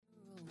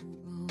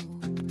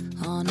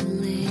on a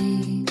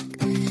lake.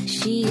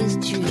 She is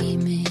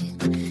dreaming,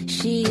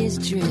 she is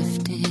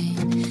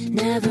drifting,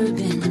 never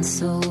been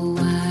so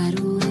wide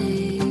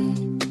awake.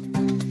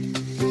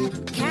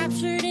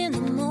 Captured in the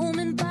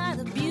moment by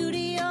the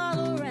beauty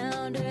all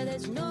around her,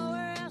 there's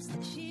nowhere else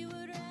that she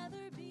would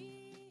rather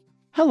be.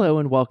 Hello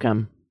and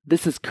welcome.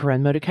 This is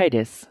Karen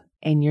Motakaitis,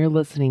 and you're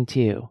listening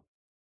to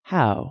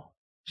How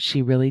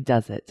She Really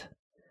Does It,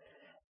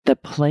 the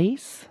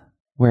place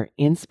where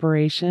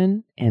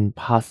inspiration and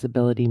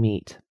possibility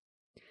meet.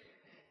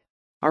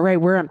 All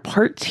right, we're on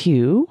part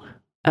 2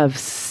 of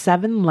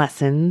 7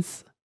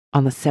 lessons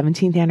on the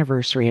 17th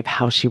anniversary of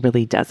How She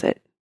Really Does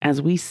It,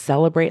 as we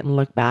celebrate and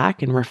look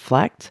back and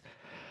reflect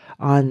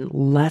on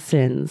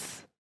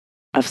lessons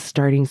of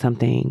starting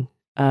something,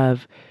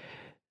 of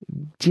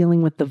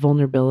dealing with the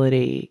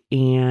vulnerability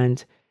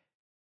and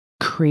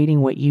creating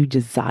what you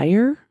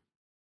desire,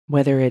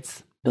 whether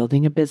it's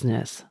building a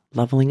business,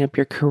 leveling up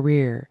your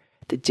career,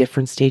 the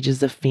different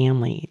stages of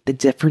family, the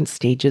different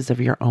stages of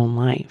your own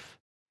life.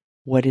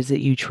 What is it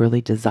you truly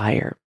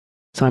desire?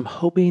 So I'm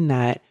hoping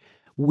that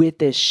with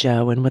this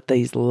show and with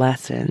these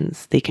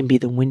lessons, they can be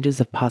the windows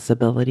of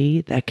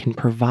possibility that can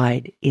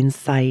provide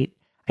insight,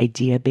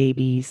 idea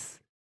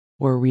babies,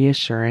 or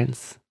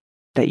reassurance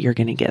that you're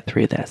going to get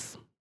through this.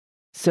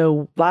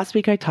 So last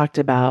week I talked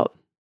about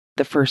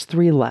the first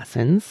 3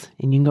 lessons,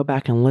 and you can go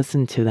back and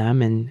listen to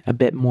them and a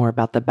bit more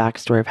about the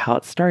backstory of how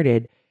it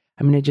started.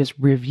 I'm going to just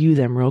review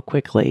them real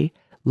quickly.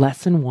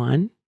 Lesson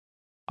 1,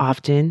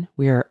 often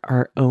we are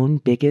our own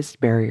biggest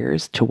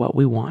barriers to what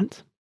we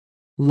want.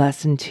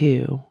 Lesson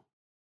 2,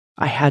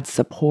 I had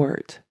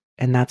support,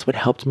 and that's what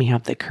helped me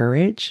have the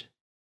courage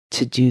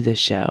to do the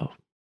show,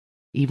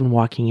 even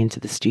walking into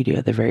the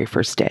studio the very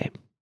first day.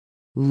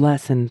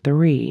 Lesson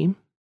 3,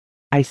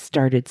 I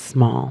started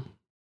small,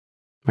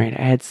 right?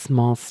 I had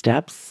small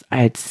steps. I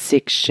had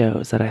 6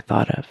 shows that I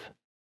thought of.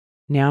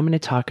 Now I'm going to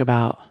talk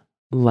about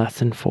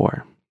lesson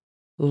 4.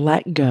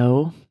 Let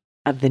go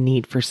of the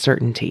need for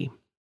certainty.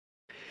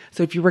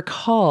 So if you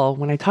recall,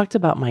 when I talked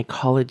about my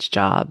college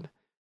job,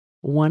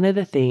 one of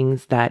the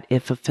things that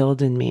it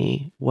fulfilled in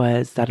me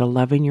was that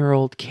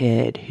 11-year-old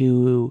kid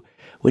who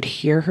would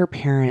hear her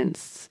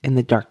parents in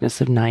the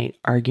darkness of night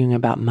arguing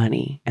about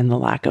money and the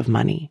lack of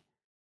money.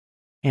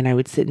 And I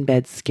would sit in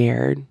bed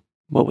scared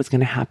what was going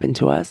to happen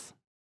to us,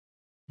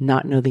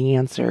 not know the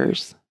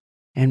answers.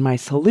 And my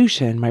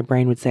solution, my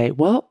brain would say,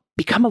 well,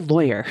 become a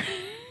lawyer.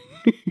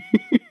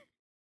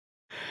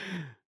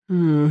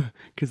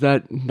 Because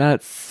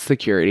that's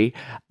security.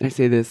 I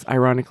say this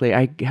ironically,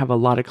 I have a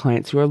lot of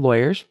clients who are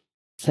lawyers.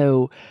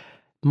 So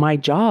my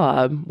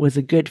job was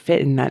a good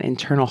fit in that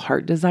internal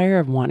heart desire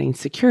of wanting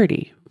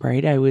security,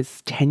 right? I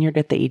was tenured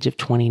at the age of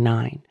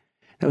 29.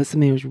 That was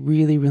something that was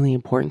really, really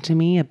important to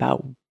me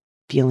about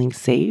feeling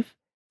safe.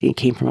 It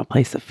came from a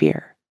place of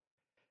fear.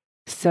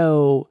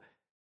 So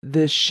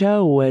the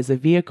show was a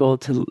vehicle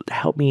to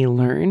help me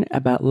learn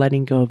about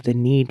letting go of the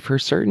need for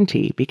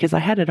certainty because I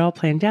had it all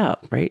planned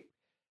out, right?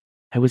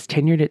 I was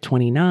tenured at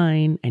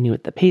 29. I knew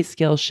what the pay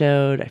scale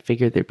showed. I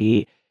figured there'd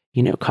be,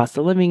 cost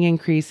of living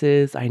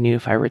increases. I knew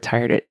if I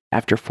retired it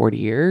after 40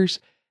 years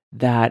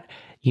that,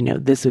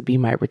 this would be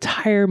my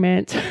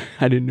retirement.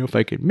 I didn't know if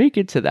I could make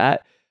it to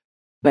that,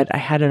 but I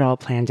had it all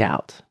planned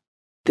out.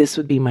 This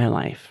would be my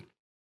life.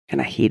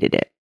 And I hated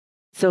it.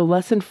 So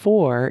lesson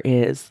 4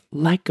 is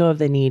let go of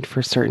the need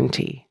for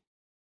certainty.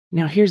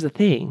 Now, here's the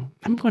thing.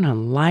 I'm going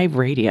on live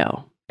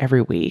radio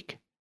every week,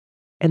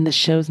 and the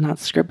show's not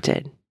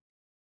scripted.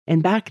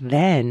 And back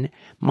then,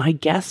 my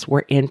guests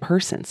were in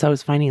person. So I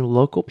was finding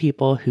local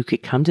people who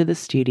could come to the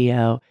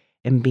studio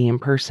and be in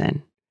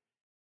person.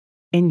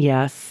 And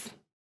yes,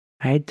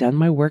 I had done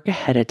my work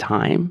ahead of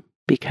time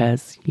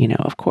because,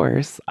 of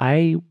course,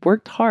 I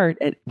worked hard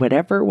at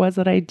whatever it was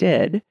that I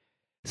did.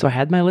 So I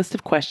had my list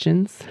of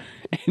questions,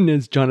 and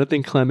as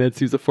Jonathan Clements,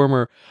 who's a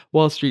former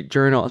Wall Street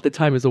Journal, at the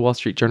time was a Wall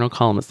Street Journal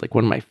columnist, like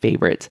one of my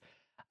favorites.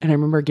 And I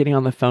remember getting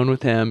on the phone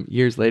with him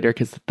years later,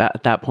 because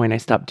at that point I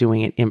stopped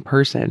doing it in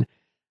person.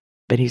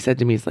 But he said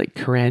to me, he's like,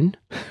 Karen,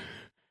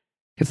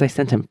 because I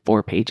sent him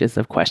 4 pages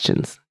of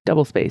questions,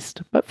 double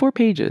spaced, but 4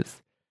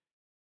 pages.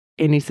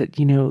 And he said,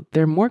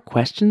 there are more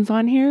questions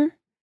on here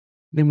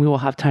than we will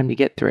have time to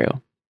get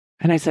through.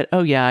 And I said,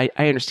 oh yeah,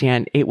 I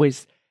understand.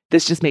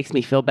 This just makes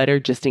me feel better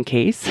just in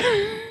case.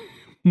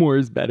 More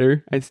is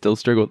better. I still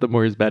struggle with the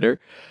more is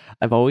better.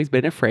 I've always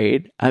been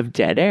afraid of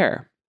dead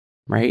air,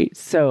 right?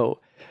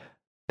 So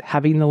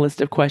having the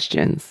list of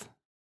questions,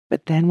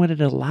 but then what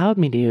it allowed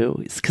me to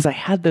do is because I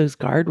had those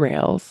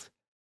guardrails,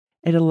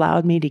 it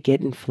allowed me to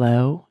get in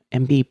flow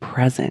and be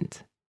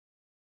present,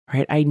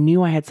 right? I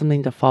knew I had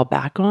something to fall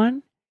back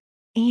on.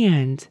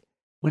 And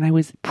when I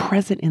was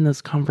present in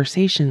those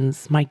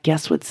conversations, my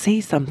guests would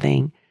say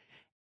something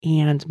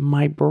and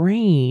my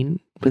brain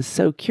was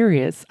so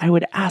curious, I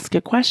would ask a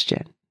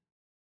question,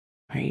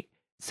 right?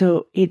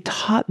 So it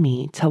taught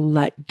me to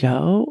let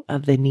go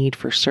of the need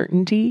for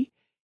certainty.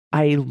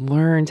 I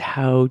learned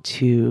how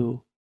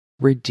to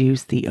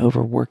reduce the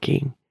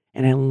overworking,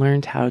 and I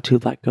learned how to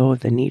let go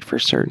of the need for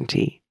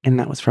certainty. And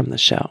that was from the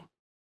show.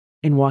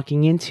 And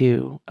walking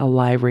into a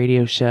live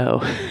radio show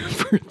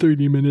for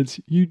 30 minutes,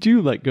 you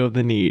do let go of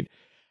the need.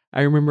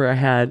 I remember I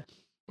had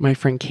my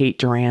friend Kate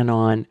Duran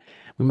on.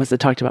 We must have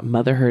talked about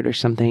motherhood or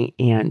something.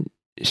 And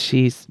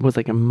she was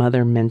like a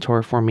mother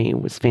mentor for me.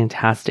 It was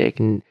fantastic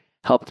and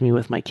helped me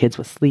with my kids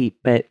with sleep.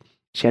 But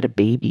she had a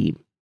baby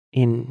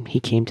and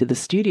he came to the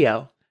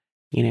studio,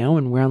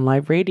 and we're on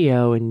live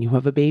radio and you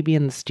have a baby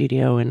in the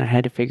studio. And I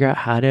had to figure out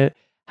how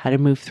to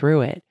move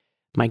through it.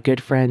 My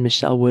good friend,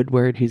 Michelle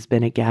Woodward, who's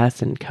been a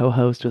guest and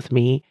co-host with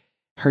me,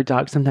 her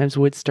dog sometimes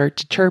would start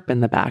to chirp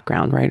in the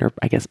background, right? Or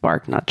I guess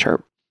bark, not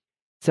chirp.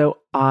 So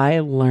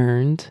I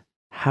learned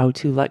how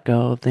to let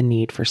go of the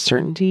need for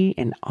certainty.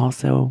 And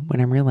also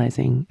what I'm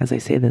realizing as I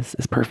say this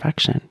is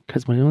perfection.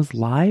 Because when it was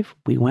live,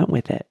 we went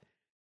with it.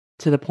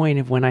 To the point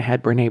of when I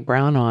had Brene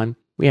Brown on,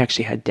 we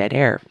actually had dead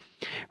air,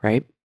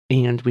 right?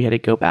 And we had to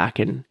go back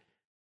and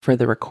for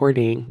the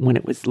recording, when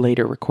it was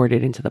later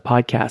recorded into the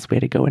podcast, we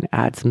had to go and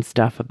add some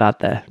stuff about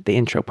the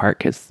intro part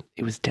because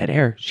it was dead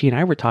air. She and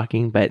I were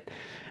talking, but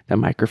the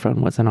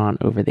microphone wasn't on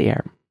over the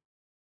air.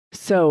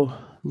 So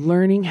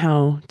learning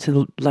how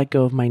to let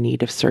go of my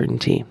need of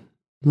certainty.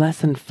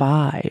 Lesson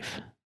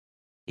 5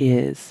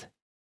 is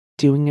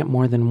doing it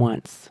more than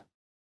once.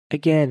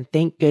 Again,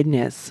 thank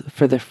goodness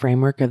for the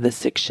framework of the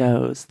 6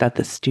 shows that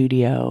the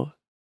studio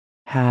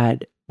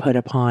had put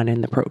upon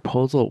in the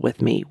proposal with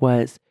me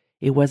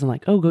it wasn't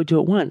like, oh, go do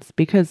it once.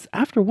 Because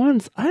after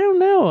once, I don't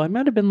know. I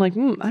might have been like,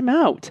 I'm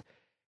out,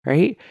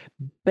 right?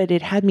 But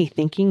it had me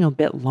thinking a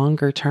bit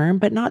longer term,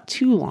 but not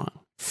too long.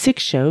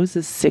 6 shows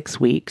is 6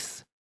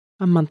 weeks,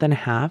 a month and a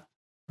half,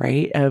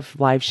 right, of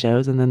live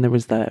shows. And then there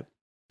was the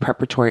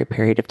preparatory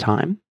period of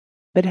time.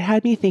 But it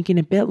had me thinking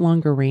a bit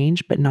longer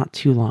range, but not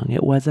too long.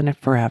 It wasn't a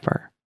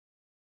forever.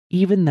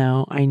 Even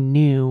though I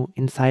knew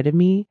inside of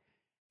me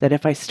that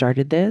if I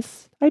started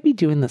this, I'd be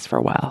doing this for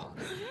a while.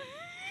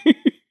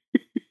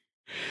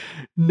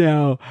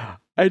 Now,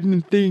 I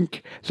didn't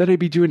think that I'd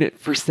be doing it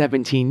for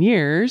 17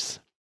 years,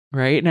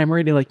 right? And I'm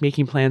already like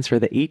making plans for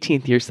the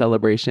 18th year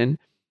celebration.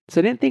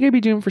 So I didn't think I'd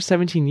be doing it for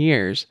 17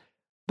 years,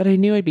 but I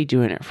knew I'd be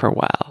doing it for a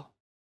while.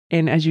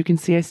 And as you can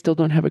see, I still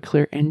don't have a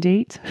clear end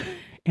date.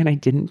 And I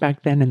didn't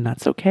back then, and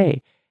that's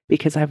okay,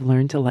 because I've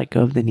learned to let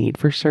go of the need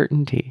for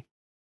certainty.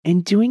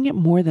 And doing it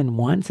more than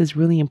once is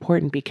really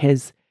important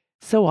because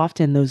so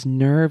often those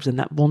nerves and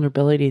that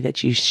vulnerability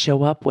that you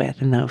show up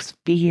with and those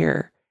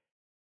fear,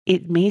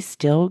 it may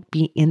still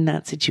be in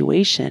that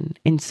situation.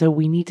 And so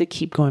we need to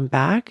keep going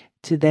back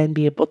to then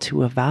be able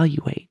to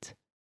evaluate,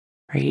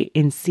 right?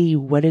 And see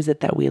what is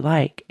it that we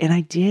like. And I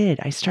did.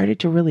 I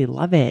started to really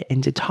love it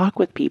and to talk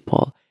with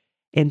people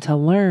and to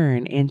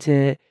learn and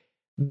to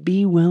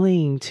be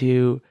willing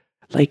to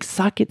like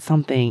suck at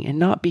something and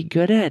not be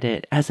good at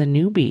it as a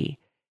newbie,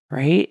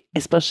 right?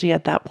 Especially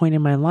at that point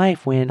in my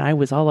life when I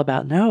was all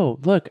about, no,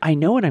 look, I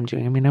know what I'm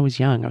doing. I mean, I was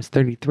young. I was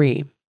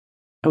 33.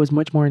 I was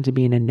much more into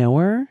being a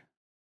knower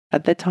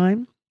at the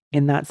time,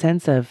 in that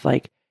sense of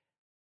like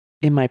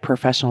in my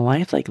professional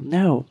life, like,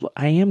 no,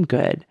 I am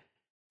good.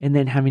 And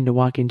then having to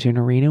walk into an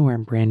arena where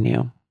I'm brand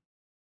new.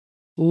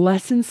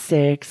 Lesson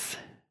 6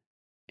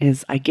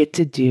 is I get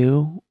to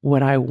do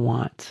what I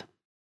want.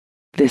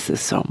 This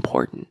is so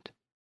important.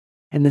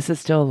 And this is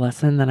still a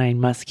lesson that I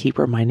must keep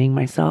reminding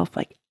myself,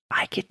 like,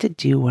 I get to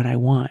do what I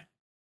want.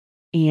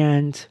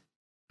 And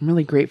I'm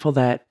really grateful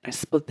that I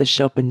split this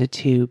show up into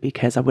 2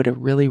 because I would have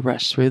really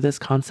rushed through this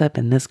concept.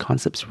 And this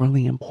concept's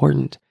really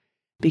important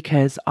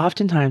because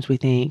oftentimes we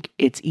think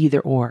it's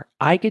either or.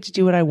 I get to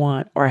do what I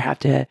want or I have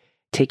to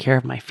take care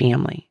of my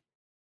family,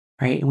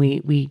 right? And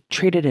we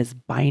treat it as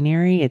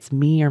binary. It's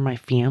me or my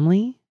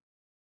family,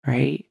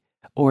 right?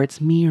 Or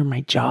it's me or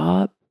my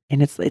job.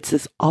 And it's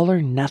this all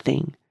or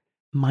nothing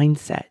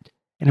mindset.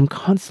 And I'm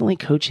constantly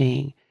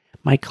coaching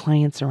my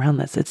clients around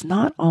this. It's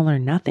not all or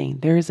nothing.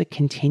 There is a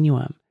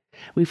continuum.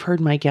 We've heard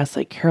my guests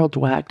like Carol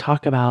Dweck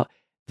talk about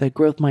the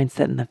growth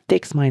mindset and the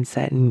fixed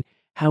mindset and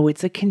how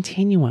it's a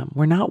continuum.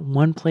 We're not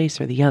one place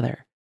or the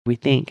other. We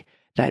think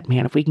that,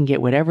 man, if we can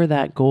get whatever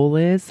that goal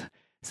is,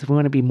 so if we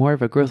want to be more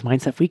of a growth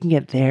mindset, if we can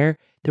get there,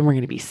 then we're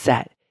going to be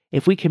set.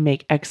 If we can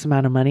make X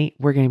amount of money,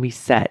 we're going to be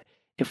set.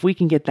 If we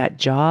can get that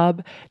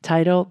job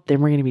title,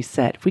 then we're going to be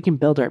set. If we can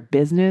build our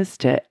business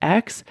to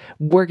X,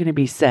 we're going to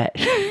be set.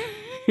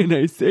 And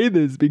I say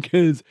this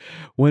because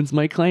once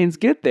my clients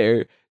get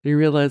there, they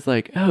realize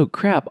like, oh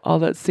crap, all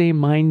that same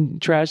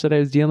mind trash that I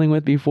was dealing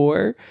with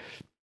before,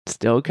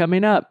 still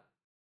coming up,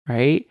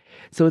 right?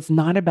 So it's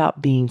not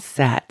about being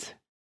set.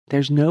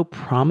 There's no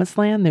promised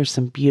land. There's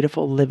some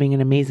beautiful living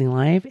an amazing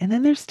life. And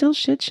then there's still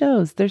shit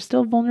shows. There's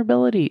still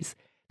vulnerabilities.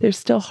 There's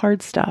still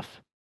hard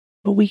stuff.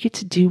 But we get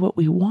to do what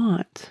we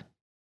want.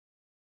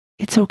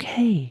 It's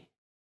okay.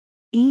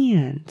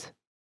 And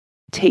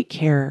take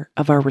care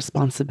of our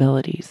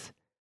responsibilities,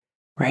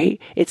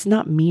 right? It's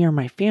not me or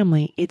my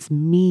family. It's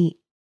me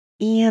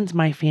and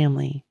my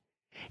family.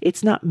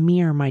 It's not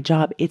me or my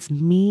job. It's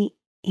me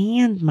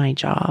and my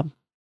job.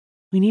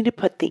 We need to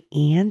put the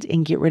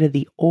and get rid of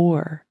the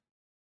or.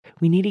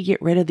 We need to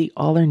get rid of the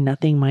all or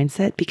nothing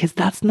mindset because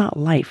that's not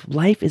life.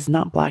 Life is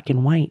not black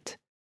and white.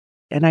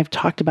 and I've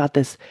talked about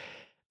this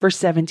for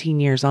 17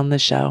 years on the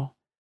show.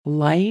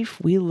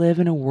 Life, we live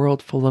in a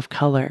world full of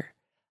color.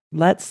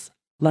 Let's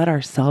let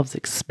ourselves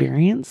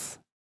experience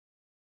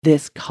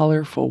this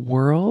colorful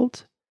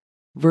world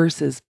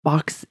versus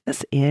box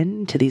us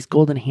in to these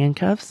golden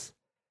handcuffs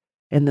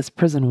and this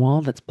prison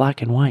wall that's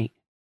black and white.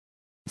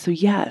 So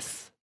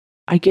yes,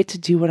 I get to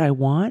do what I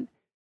want.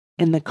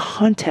 And the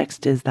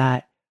context is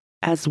that,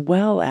 as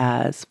well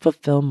as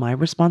fulfill my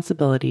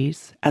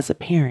responsibilities as a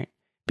parent,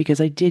 because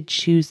I did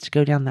choose to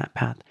go down that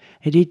path.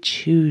 I did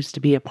choose to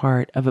be a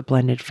part of a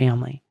blended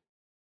family,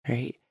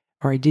 right?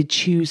 Or I did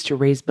choose to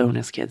raise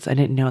bonus kids. I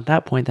didn't know at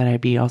that point that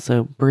I'd be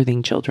also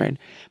birthing children,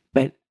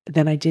 but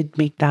then I did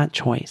make that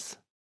choice.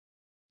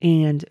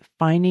 And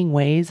finding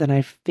ways, and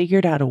I've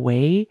figured out a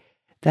way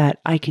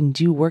that I can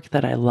do work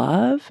that I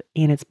love,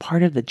 and it's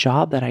part of the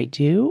job that I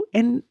do.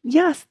 And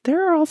yes,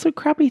 there are also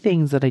crappy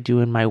things that I do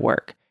in my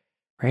work,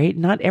 right?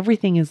 Not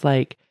everything is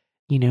like,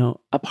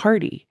 a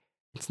party.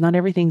 It's not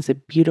everything's a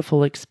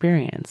beautiful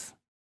experience.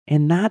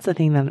 And that's the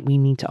thing that we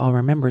need to all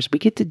remember is we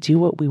get to do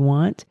what we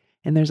want.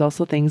 And there's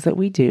also things that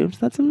we do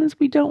that sometimes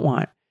we don't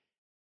want.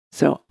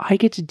 So I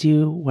get to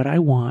do what I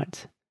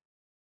want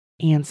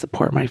and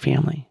support my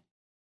family.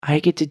 I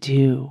get to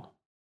do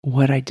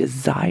what I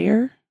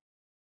desire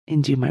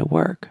and do my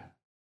work.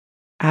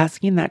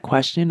 Asking that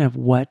question of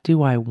what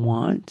do I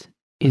want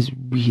is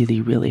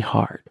really, really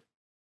hard,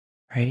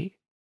 right?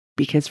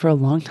 Because for a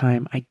long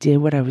time, I did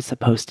what I was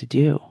supposed to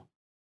do.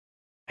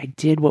 I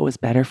did what was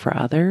better for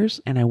others,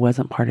 and I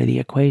wasn't part of the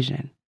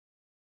equation.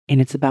 And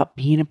it's about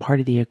being a part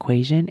of the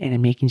equation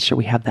and making sure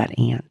we have that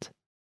and.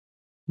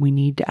 We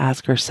need to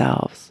ask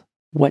ourselves,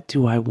 what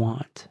do I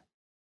want?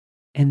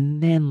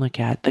 And then look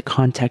at the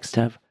context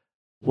of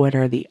what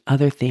are the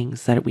other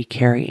things that we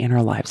carry in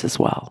our lives as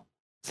well.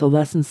 So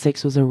lesson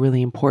 6 was a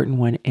really important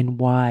one, and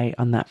why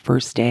on that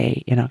first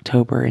day in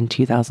October in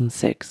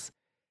 2006,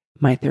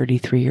 my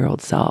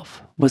 33-year-old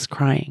self was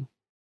crying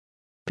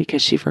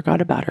because she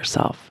forgot about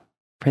herself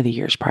for the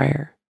years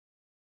prior.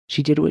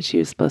 She did what she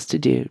was supposed to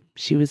do.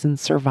 She was in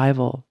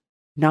survival,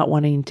 not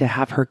wanting to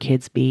have her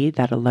kids be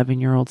that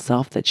 11-year-old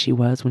self that she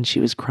was when she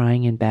was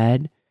crying in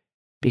bed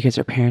because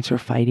her parents were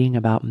fighting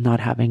about not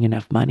having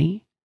enough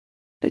money,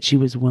 that she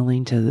was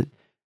willing to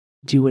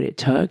do what it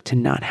took to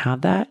not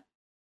have that.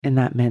 And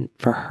that meant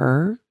for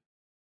her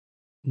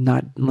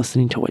not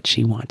listening to what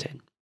she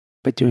wanted,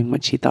 but doing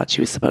what she thought she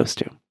was supposed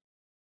to.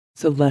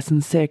 So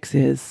lesson 6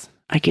 is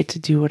I get to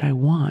do what I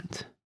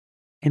want.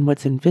 And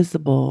what's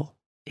invisible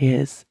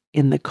is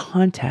in the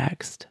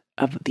context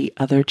of the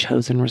other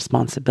chosen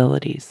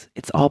responsibilities.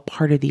 It's all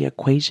part of the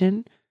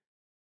equation.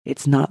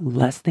 It's not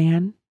less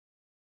than.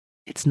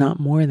 It's not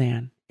more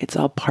than. It's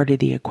all part of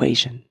the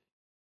equation.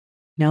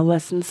 Now,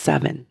 lesson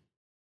 7,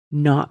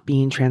 not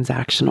being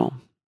transactional.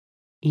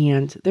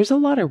 And there's a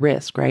lot of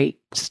risk, right?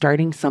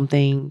 Starting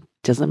something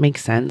doesn't make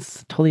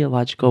sense, totally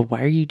illogical.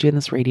 Why are you doing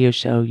this radio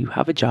show? You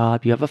have a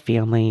job, you have a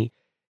family,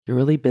 you're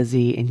really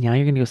busy, and now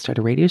you're going to go start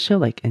a radio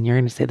show, and you're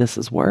going to say this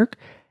is work,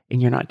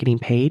 and you're not getting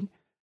paid.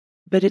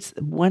 But it's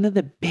one of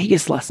the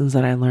biggest lessons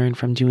that I learned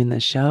from doing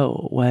this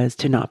show was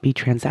to not be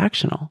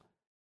transactional,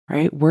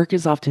 right? Work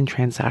is often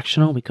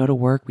transactional. We go to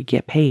work, we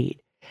get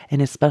paid.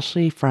 And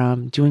especially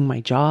from doing my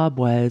job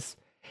was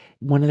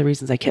one of the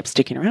reasons I kept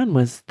sticking around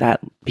was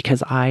that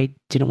because I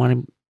didn't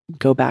want to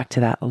go back to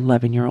that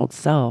 11-year-old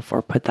self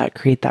or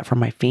create that for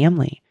my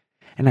family.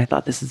 And I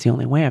thought this is the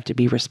only way. I have to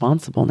be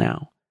responsible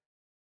now.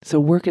 So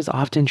work is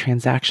often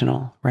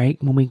transactional, right?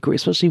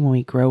 Especially when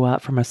we grow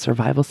up from a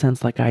survival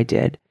sense like I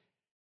did.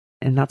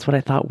 And that's what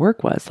I thought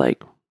work was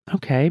like,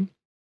 okay,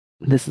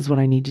 this is what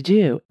I need to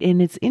do.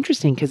 And it's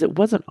interesting because it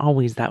wasn't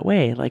always that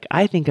way. Like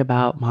I think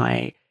about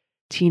my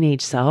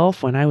teenage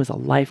self when I was a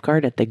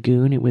lifeguard at the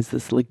Goon. It was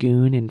this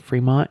lagoon in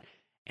Fremont,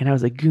 and I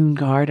was a Goon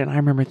guard. And I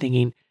remember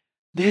thinking,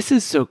 this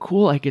is so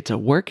cool. I get to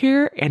work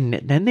here, and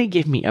then they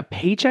give me a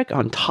paycheck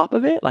on top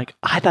of it. Like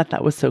I thought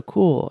that was so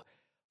cool.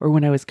 Or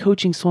when I was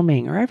coaching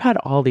swimming, or I've had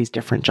all these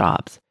different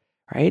jobs,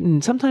 right?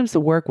 And sometimes the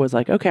work was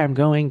like, okay, I'm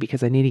going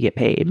because I need to get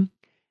paid.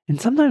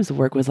 And sometimes the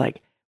work was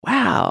like,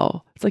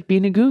 wow, it's like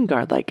being a Goon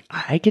guard. Like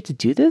I get to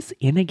do this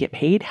and I get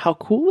paid. How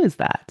cool is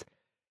that?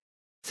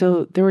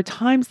 So there were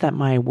times that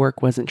my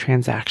work wasn't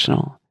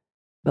transactional,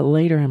 but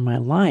later in my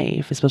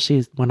life,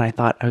 especially when I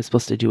thought I was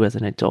supposed to do as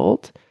an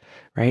adult,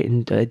 right?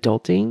 And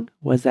adulting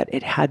was that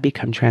it had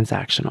become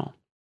transactional.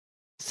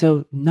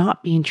 So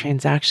not being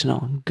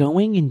transactional,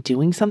 going and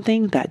doing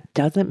something that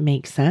doesn't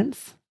make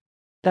sense,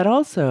 that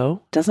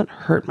also doesn't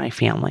hurt my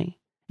family.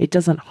 It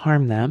doesn't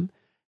harm them.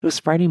 It was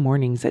Friday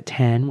mornings at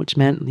 10, which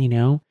meant,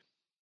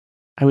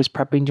 I was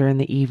prepping during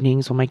the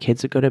evenings when my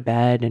kids would go to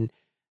bed, and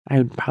I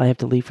would probably have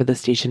to leave for the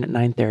station at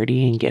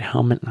 9:30 and get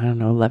home at,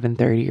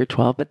 11:30 or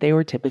 12, but they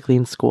were typically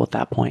in school at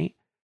that point.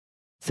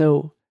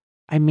 So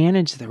I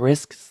managed the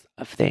risks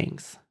of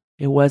things.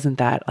 It wasn't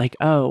that like,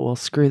 oh, well,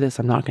 screw this,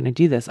 I'm not going to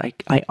do this.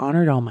 I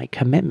honored all my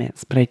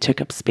commitments, but I took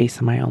up space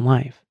in my own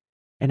life.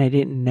 And I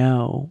didn't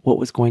know what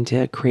was going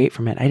to create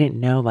from it. I didn't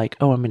know like,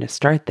 oh, I'm going to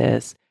start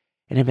this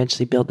and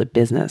eventually build a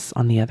business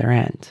on the other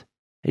end.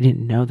 I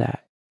didn't know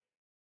that.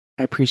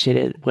 I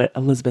appreciated what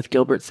Elizabeth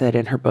Gilbert said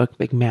in her book,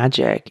 Big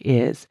Magic,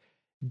 is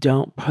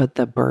don't put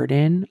the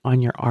burden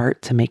on your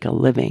art to make a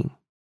living.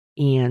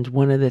 And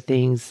one of the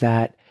things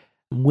that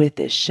with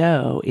this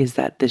show is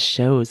that this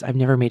shows I've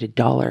never made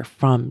 $1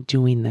 from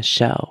doing the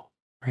show,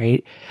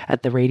 right?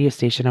 At the radio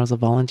station, I was a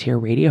volunteer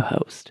radio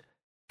host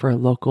for a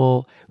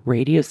local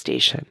radio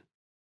station,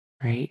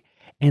 right?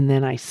 And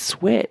then I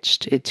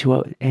switched it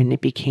and it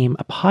became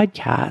a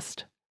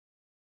podcast.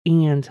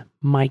 And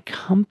my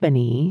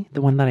company,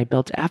 the one that I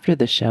built after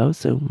the show,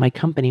 so my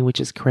company,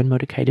 which is Corinne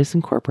Motikaitis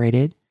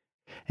Incorporated,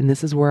 and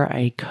this is where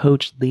I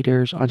coach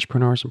leaders,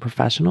 entrepreneurs, and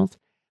professionals.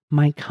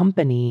 My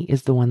company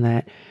is the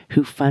one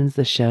who funds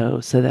the show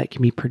so that it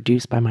can be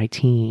produced by my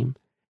team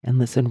and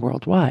listened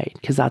worldwide.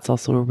 Because that's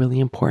also a really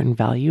important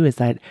value, is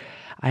that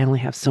I only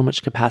have so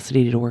much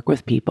capacity to work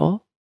with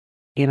people.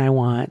 And I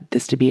want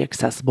this to be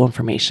accessible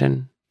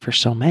information for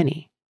so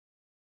many.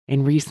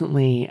 And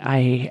recently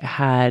I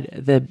had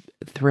the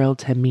thrill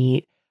to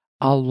meet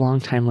a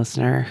longtime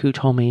listener who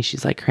told me,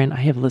 she's like, Corinne,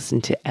 I have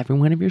listened to every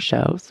one of your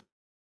shows.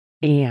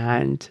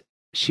 And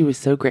she was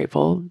so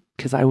grateful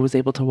because I was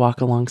able to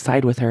walk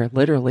alongside with her,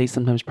 literally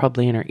sometimes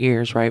probably in her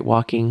ears, right?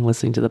 Walking,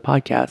 listening to the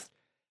podcast.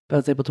 But I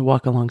was able to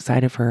walk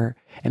alongside of her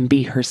and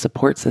be her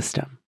support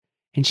system.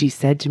 And she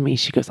said to me,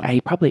 she goes,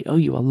 I probably owe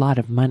you a lot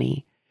of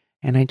money.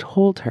 And I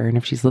told her, and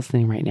if she's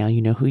listening right now,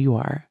 you know who you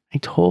are. I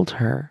told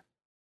her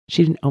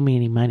she didn't owe me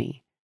any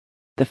money.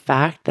 The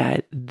fact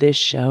that this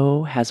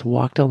show has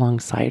walked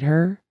alongside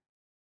her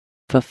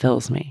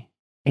fulfills me.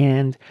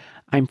 And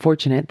I'm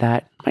fortunate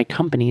that my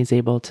company is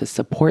able to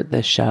support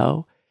this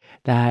show,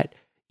 that,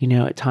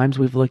 at times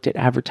we've looked at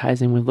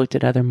advertising, we've looked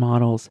at other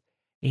models,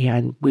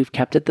 and we've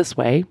kept it this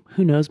way.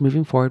 Who knows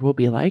moving forward will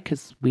be like,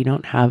 because we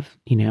don't have,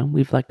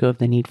 we've let go of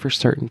the need for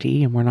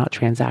certainty and we're not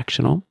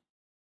transactional,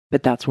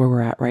 but that's where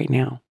we're at right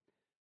now.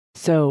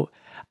 So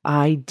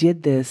I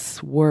did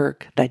this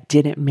work that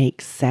didn't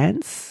make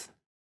sense,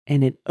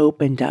 and it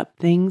opened up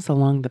things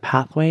along the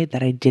pathway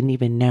that I didn't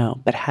even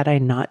know. But had I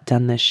not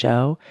done this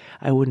show,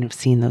 I wouldn't have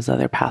seen those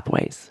other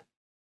pathways.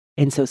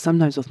 And so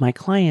sometimes with my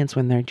clients,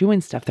 when they're doing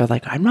stuff, they're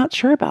like, I'm not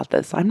sure about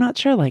this. I'm not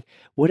sure. Like,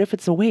 what if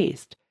it's a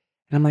waste?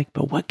 And I'm like,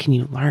 but what can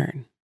you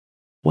learn?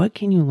 What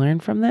can you learn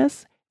from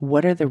this?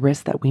 What are the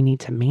risks that we need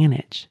to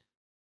manage?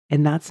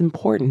 And that's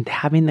important,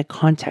 having the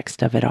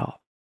context of it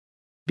all.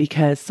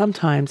 Because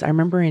sometimes I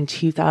remember in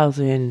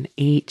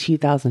 2008,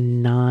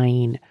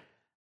 2009,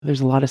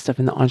 there's a lot of stuff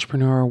in the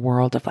entrepreneurial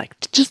world of like,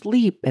 just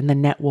leap and the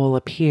net will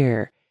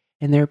appear.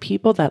 And there are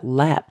people that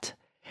leapt.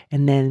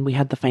 And then we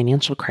had the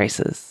financial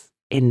crisis.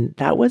 And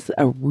that was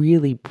a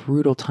really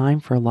brutal time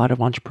for a lot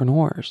of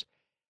entrepreneurs.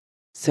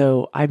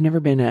 So I've never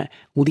been a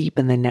leap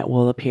and the net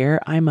will appear.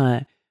 I'm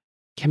a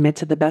commit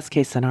to the best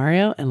case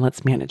scenario and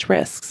let's manage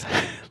risks.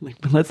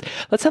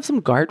 let's have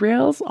some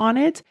guardrails on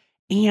it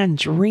and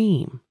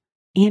dream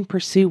and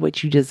pursue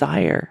what you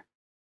desire,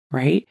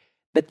 right?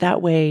 But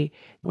that way,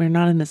 we're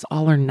not in this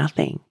all or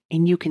nothing.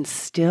 And you can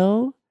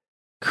still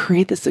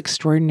create this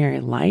extraordinary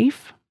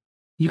life.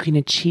 You can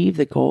achieve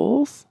the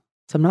goals.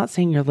 So I'm not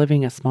saying you're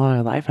living a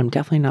smaller life. I'm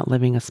definitely not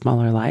living a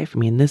smaller life. I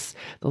mean, the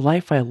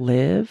life I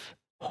live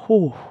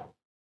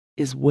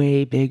is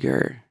way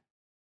bigger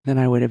than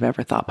I would have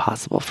ever thought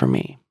possible for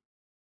me.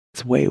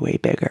 It's way, way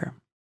bigger.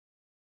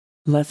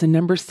 Lesson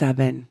number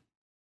 7,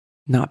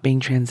 not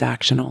being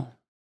transactional.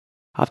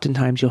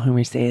 Oftentimes you'll hear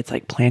me say it's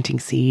like planting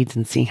seeds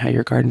and seeing how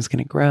your garden's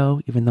going to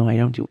grow, even though I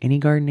don't do any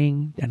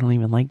gardening. I don't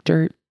even like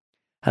dirt.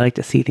 I like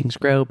to see things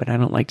grow, but I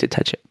don't like to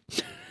touch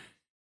it.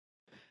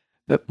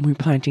 But when we're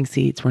planting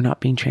seeds, we're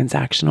not being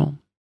transactional,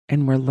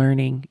 and we're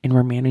learning and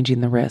we're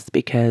managing the risk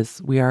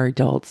because we are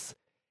adults,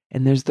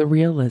 and there's the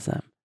realism,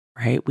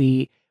 right?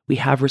 We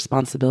have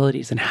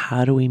responsibilities, and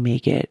how do we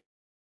make it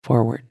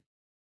forward?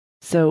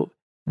 So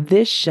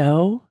this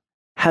show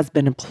has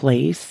been a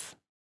place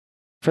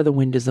for the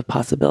windows of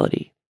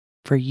possibility,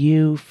 for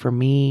you, for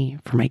me,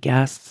 for my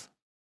guests.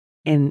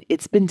 And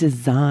it's been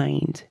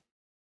designed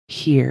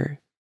here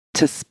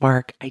to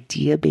spark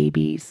idea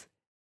babies,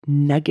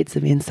 nuggets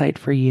of insight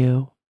for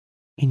you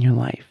in your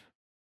life.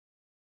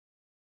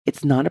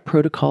 It's not a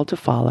protocol to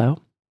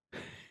follow.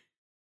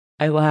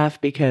 I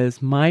laugh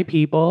because my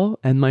people,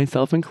 and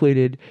myself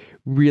included,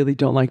 really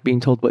don't like being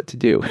told what to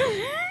do.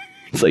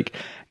 It's like,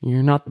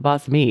 you're not the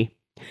boss of me,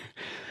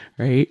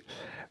 right?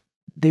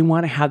 They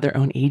want to have their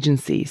own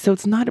agency. So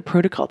it's not a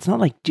protocol. It's not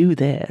like do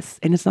this,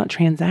 and it's not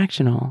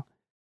transactional,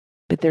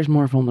 but there's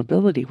more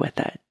vulnerability with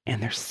it.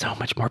 And there's so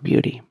much more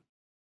beauty.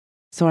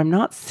 So I'm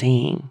not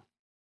saying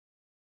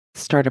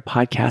start a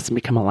podcast and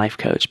become a life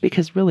coach,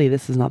 because really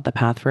this is not the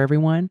path for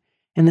everyone.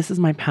 And this is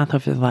my path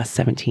over the last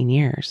 17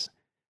 years.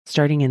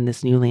 Starting in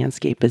this new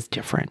landscape is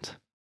different.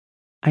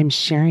 I'm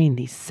sharing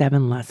these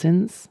 7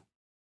 lessons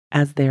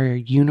as they're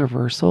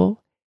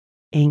universal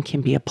and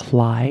can be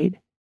applied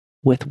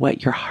with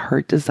what your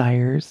heart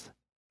desires,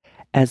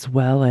 as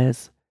well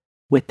as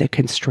with the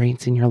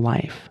constraints in your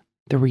life,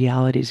 the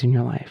realities in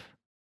your life.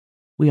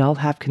 We all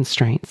have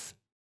constraints.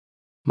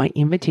 My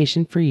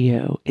invitation for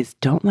you is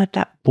don't let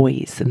that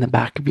voice in the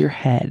back of your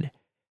head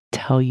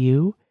tell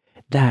you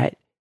that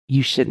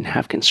you shouldn't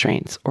have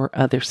constraints or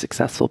other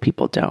successful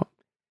people don't.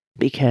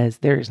 Because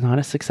there is not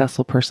a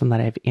successful person that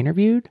I've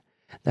interviewed,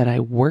 that I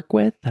work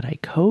with, that I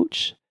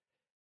coach,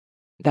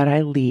 that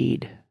I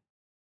lead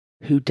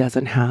who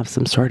doesn't have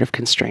some sort of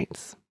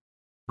constraints.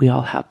 We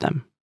all have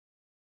them.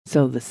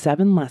 So the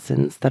 7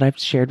 lessons that I've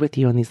shared with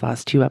you in these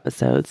last 2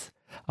 episodes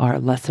are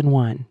lesson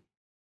 1.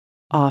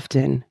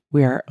 Often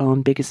we are our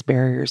own biggest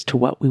barriers to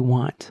what we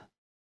want.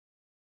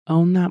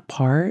 Own that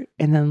part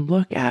and then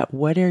look at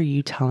what are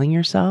you telling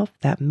yourself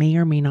that may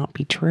or may not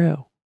be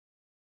true.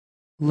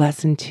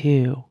 Lesson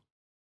 2.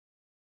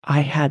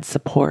 I had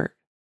support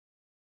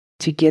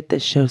to get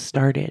this show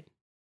started.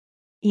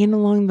 And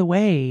along the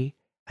way,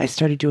 I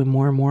started doing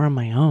more and more on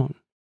my own.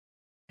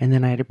 And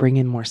then I had to bring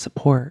in more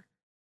support.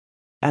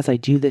 As I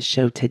do this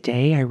show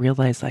today, I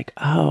realize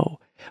oh,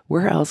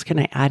 where else can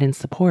I add in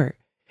support?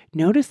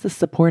 Notice the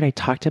support I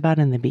talked about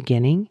in the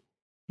beginning.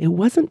 It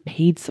wasn't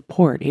paid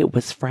support. It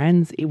was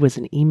friends. It was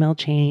an email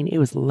chain. It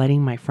was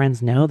letting my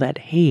friends know that,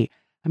 hey,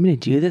 I'm going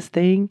to do this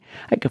thing.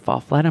 I could fall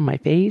flat on my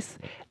face.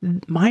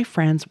 My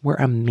friends were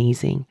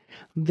amazing.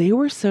 They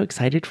were so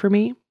excited for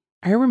me.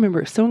 I remember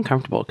it was so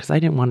uncomfortable because I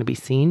didn't want to be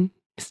seen.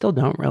 I still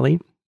don't really.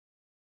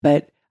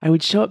 But I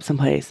would show up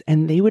someplace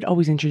and they would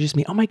always introduce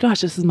me. Oh my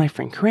gosh, this is my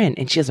friend Corinne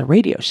and she has a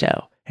radio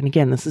show. And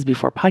again, this is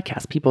before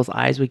podcasts. People's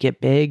eyes would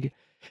get big.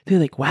 They're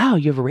like, wow,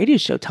 you have a radio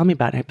show. Tell me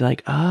about it. I'd be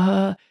like,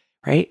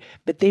 right?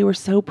 But they were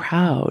so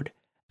proud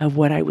of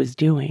what I was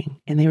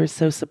doing and they were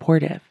so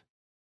supportive.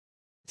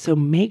 So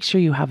make sure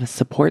you have a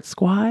support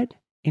squad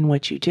in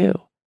what you do,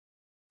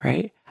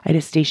 right? I had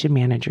a station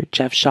manager,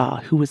 Jeff Shaw,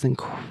 who was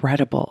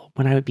incredible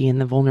when I would be in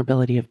the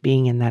vulnerability of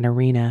being in that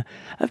arena,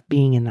 of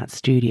being in that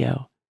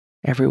studio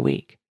every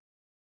week,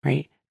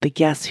 right? The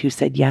guests who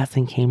said yes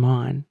and came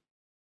on,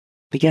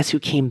 the guests who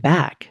came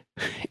back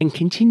and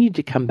continued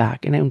to come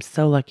back. And I'm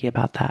so lucky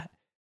about that,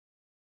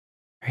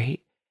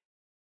 right?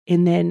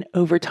 And then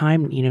over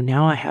time,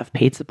 now I have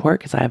paid support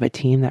because I have a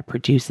team that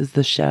produces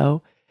the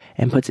show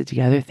and puts it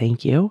together.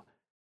 Thank you.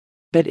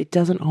 But it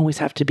doesn't always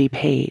have to be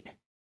paid.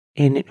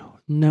 And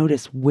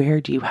notice,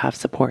 where do you have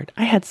support?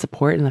 I had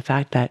support in the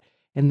fact that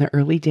in the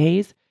early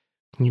days,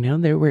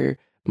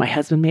 my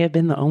husband may have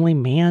been the only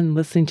man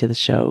listening to the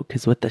show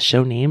because with the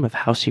show name of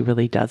How She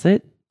Really Does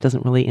It,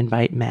 doesn't really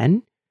invite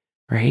men,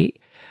 right?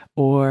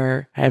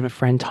 Or I have a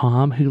friend,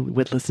 Tom, who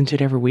would listen to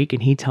it every week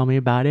and he'd tell me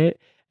about it.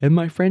 And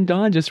my friend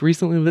Dawn just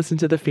recently listened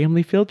to the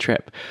family field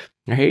trip,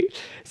 right?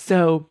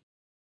 So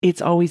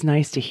it's always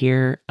nice to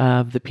hear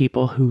of the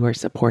people who are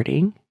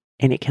supporting,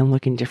 and it can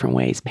look in different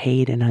ways,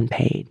 paid and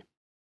unpaid.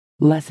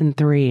 Lesson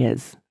 3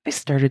 is I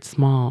started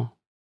small.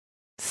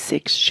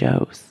 6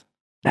 shows.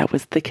 That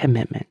was the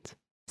commitment.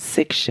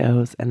 6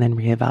 shows and then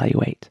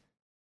reevaluate.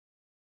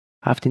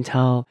 I often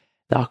tell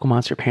the Aqua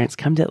Monster parents,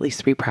 come to at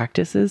least 3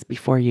 practices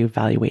before you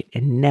evaluate,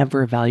 and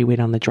never evaluate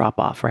on the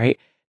drop-off, right?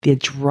 The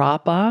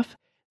drop-off,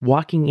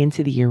 walking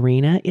into the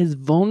arena, is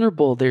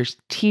vulnerable. There's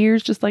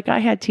tears, just like I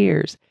had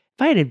tears.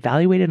 If I had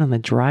evaluated on the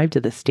drive to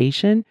the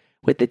station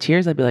with the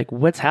tears, I'd be like,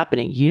 what's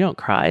happening? You don't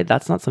cry.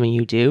 That's not something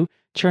you do.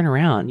 Turn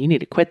around. You need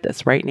to quit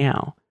this right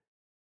now,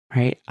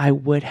 right? I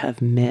would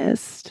have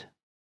missed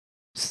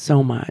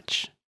so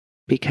much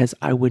because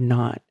I would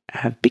not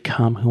have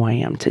become who I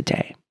am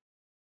today.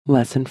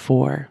 Lesson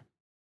 4,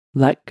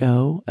 let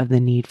go of the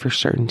need for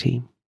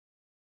certainty.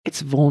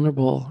 It's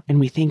vulnerable, and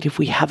we think if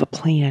we have a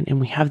plan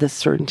and we have this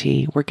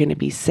certainty, we're going to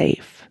be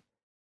safe.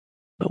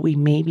 But we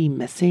may be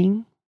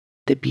missing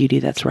the beauty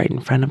that's right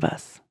in front of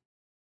us.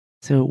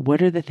 So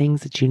what are the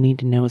things that you need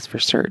to know is for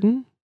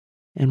certain?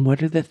 And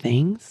what are the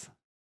things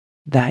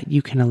that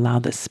you can allow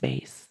the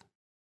space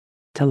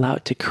to allow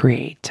it to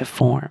create, to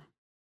form?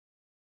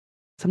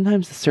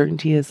 Sometimes the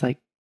certainty is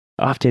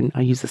often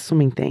I use the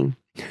swimming thing.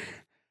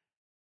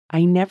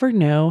 I never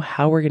know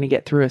how we're going to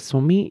get through a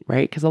swim meet,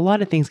 right? Because a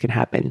lot of things can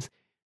happen.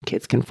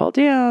 Kids can fall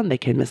down, they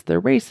can miss their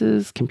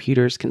races,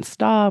 computers can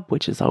stop,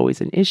 which is always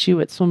an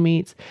issue at swim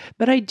meets.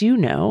 But I do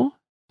know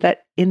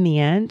that in the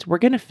end, we're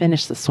going to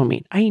finish the swim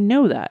meet. I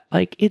know that.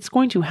 It's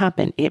going to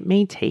happen. It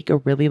may take a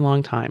really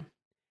long time,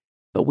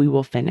 but we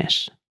will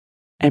finish.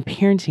 And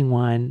parenting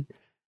one,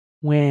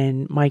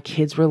 when my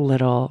kids were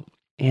little,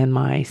 and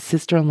my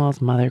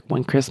sister-in-law's mother,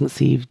 one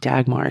Christmas Eve,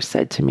 Dagmar,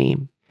 said to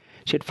me,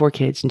 she had 4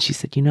 kids, and she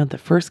said, the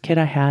first kid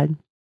I had,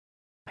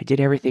 I did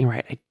everything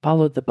right. I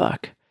followed the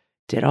book,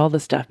 did all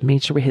the stuff,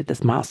 made sure we hit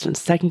this milestone.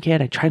 Second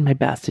kid, I tried my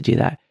best to do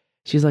that.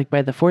 She's like,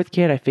 by the 4th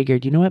kid, I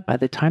figured, by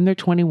the time they're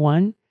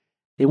 21,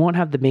 they won't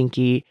have the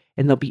binky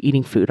and they'll be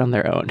eating food on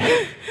their own.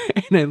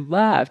 And I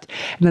laughed.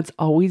 And that's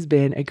always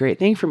been a great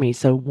thing for me.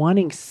 So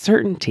wanting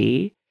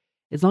certainty,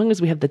 as long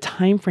as we have the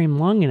time frame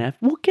long enough,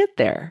 we'll get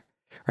there.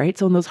 Right?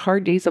 So in those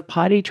hard days of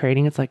potty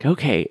training, it's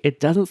okay, it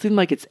doesn't seem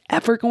like it's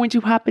ever going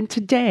to happen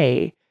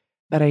today,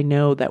 but I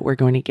know that we're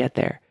going to get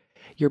there.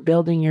 You're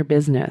building your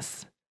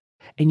business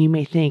and you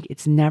may think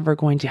it's never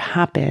going to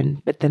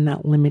happen, but then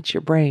that limits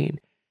your brain.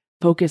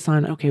 Focus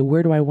on, okay,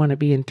 where do I want to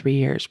be in 3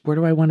 years? Where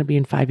do I want to be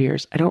in 5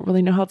 years? I don't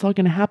really know how it's all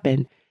going to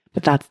happen,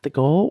 but that's the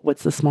goal.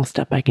 What's the small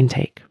step I can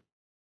take?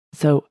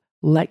 So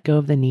Let go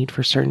of the need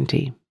for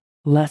certainty.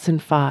 Lesson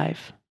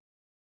 5,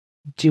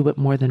 do it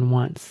more than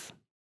once.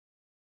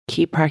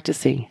 Keep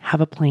practicing,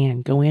 have a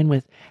plan, go in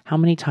with how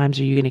many times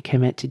are you going to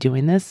commit to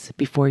doing this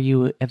before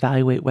you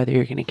evaluate whether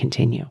you're going to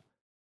continue.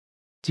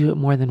 Do it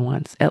more than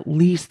once, at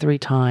least 3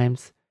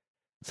 times,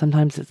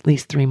 sometimes at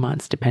least 3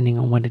 months, depending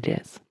on what it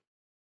is.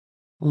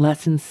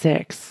 Lesson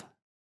 6,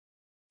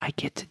 I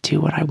get to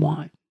do what I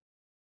want.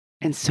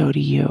 And so do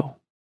you.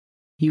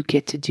 You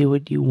get to do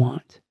what you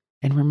want.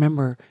 And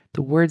remember,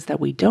 the words that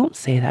we don't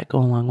say that go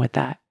along with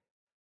that,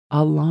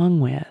 along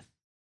with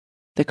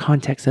the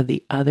context of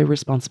the other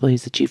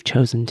responsibilities that you've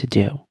chosen to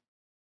do,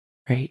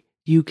 right?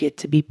 You get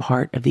to be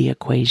part of the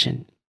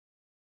equation.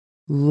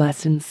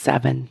 Lesson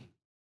 7,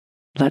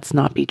 let's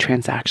not be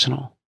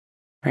transactional,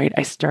 right?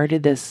 I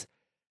started this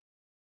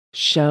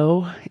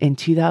show in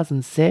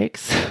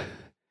 2006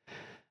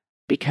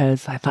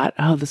 because I thought,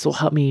 oh, this will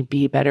help me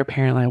be a better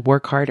parent. I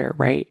work harder,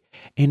 right?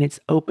 And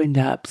it's opened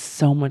up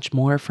so much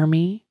more for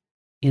me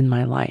in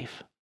my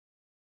life.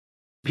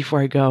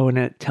 Before I go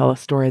and tell a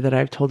story that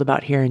I've told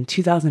about here, in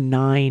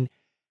 2009,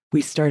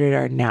 we started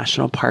our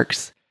national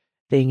parks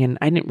thing. And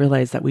I didn't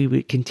realize that we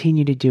would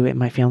continue to do it.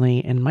 My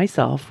family and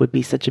myself would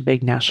be such a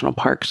big national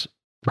parks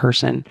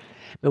person.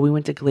 But we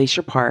went to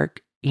Glacier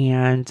Park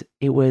and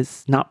it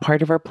was not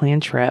part of our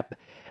planned trip.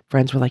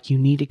 Friends were like, you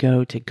need to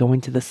go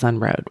into the Sun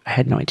Road. I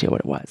had no idea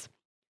what it was.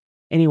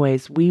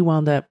 Anyways, we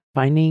wound up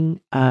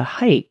finding a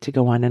hike to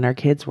go on, and our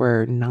kids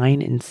were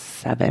 9 and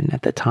 7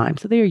 at the time.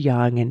 So they were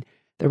young, and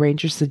the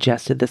rangers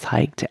suggested this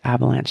hike to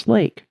Avalanche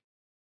Lake.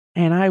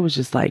 And I was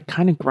just like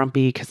kind of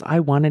grumpy because I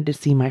wanted to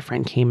see my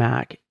friend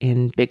K-Mac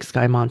in Big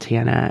Sky,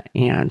 Montana.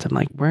 And I'm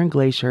like, we're in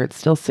Glacier. It's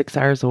still 6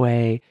 hours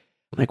away.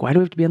 I'm like, why do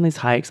we have to be on these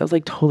hikes? I was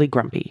like totally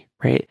grumpy,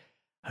 right?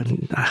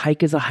 A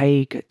hike is a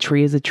hike, a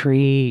tree is a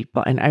tree.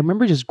 And I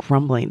remember just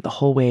grumbling the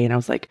whole way. And I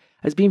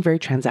was being very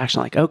transactional.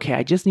 Like, okay,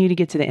 I just need to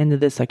get to the end of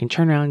this so I can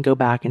turn around and go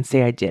back and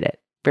say I did it.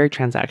 Very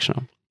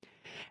transactional.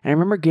 And I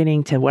remember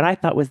getting to what I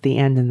thought was the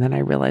end. And then I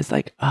realized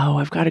like, oh,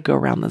 I've got to go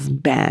around this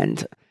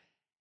bend.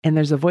 And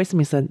there's a voice in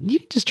me said, you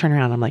can just turn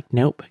around. I'm like,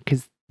 nope.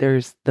 Because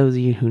there's those of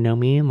you who know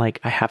me, like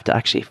I have to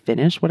actually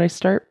finish what I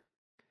start.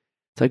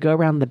 So I go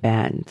around the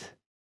bend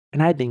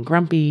and I'd been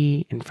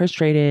grumpy and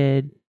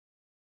frustrated.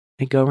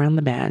 I go around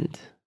the bend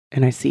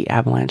and I see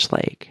Avalanche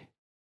Lake.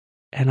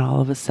 And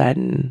all of a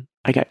sudden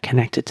I got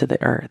connected to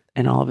the earth.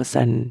 And all of a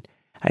sudden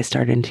I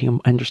started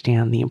to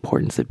understand the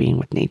importance of being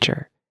with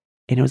nature.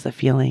 And it was a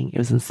feeling, it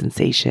was a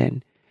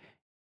sensation.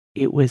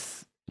 It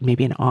was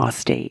maybe an awe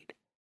state.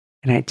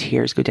 And I had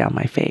tears go down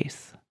my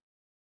face.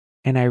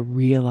 And I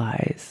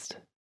realized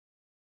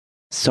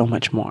so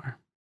much more.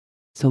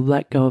 So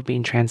let go of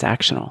being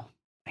transactional.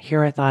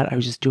 Here I thought I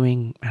was just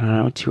doing,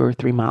 2 or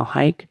 3 mile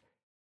hike.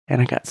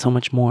 And I got so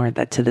much more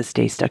that to this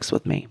day sticks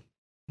with me.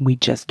 We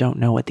just don't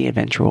know what the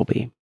adventure will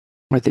be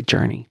or the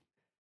journey.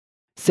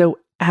 So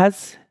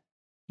as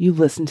you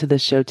listen to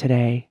this show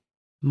today,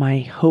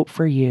 my hope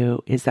for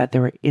you is that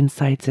there are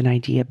insights and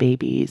idea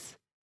babies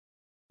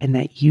and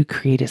that you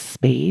create a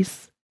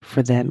space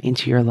for them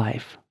into your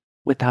life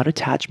without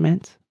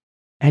attachment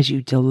as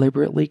you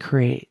deliberately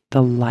create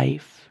the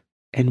life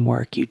and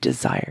work you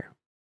desire.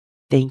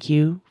 Thank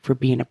you for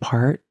being a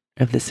part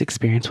of this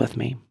experience with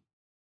me.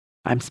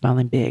 I'm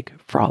smiling big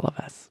for all of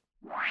us.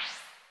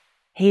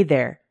 Hey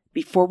there.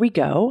 Before we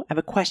go, I have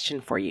a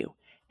question for you.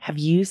 Have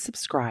you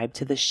subscribed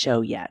to the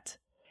show yet?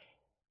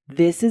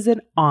 This is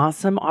an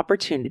awesome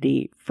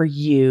opportunity for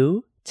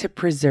you to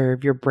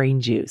preserve your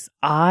brain juice.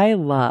 I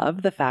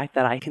love the fact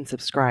that I can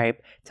subscribe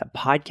to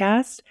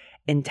podcasts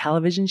and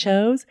television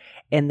shows,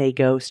 and they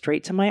go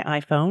straight to my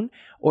iPhone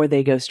or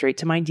they go straight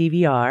to my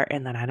DVR,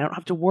 and then I don't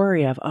have to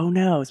worry of, oh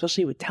no,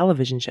 especially with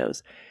television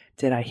shows.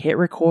 Did I hit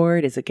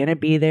record? Is it going to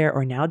be there?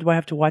 Or now do I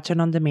have to watch it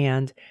on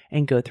demand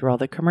and go through all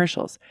the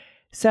commercials?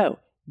 So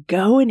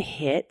go and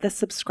hit the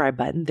subscribe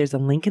button. There's a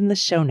link in the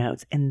show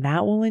notes, and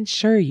that will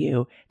ensure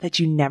you that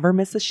you never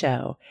miss a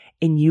show.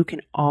 And you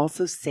can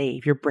also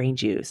save your brain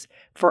juice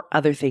for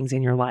other things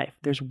in your life.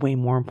 There's way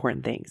more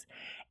important things.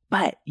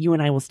 But you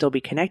and I will still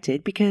be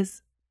connected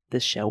because the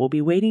show will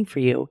be waiting for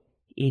you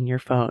in your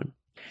phone.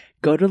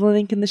 Go to the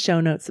link in the show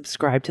notes,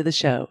 subscribe to the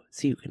show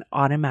so you can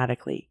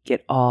automatically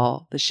get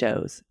all the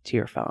shows to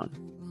your phone.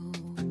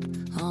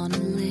 On a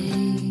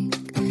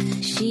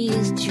lake, she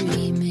is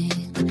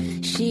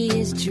dreaming, she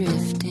is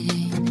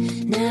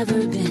drifting,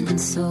 never been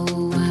so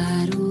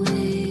wide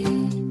awake.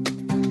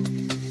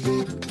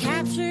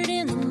 Captured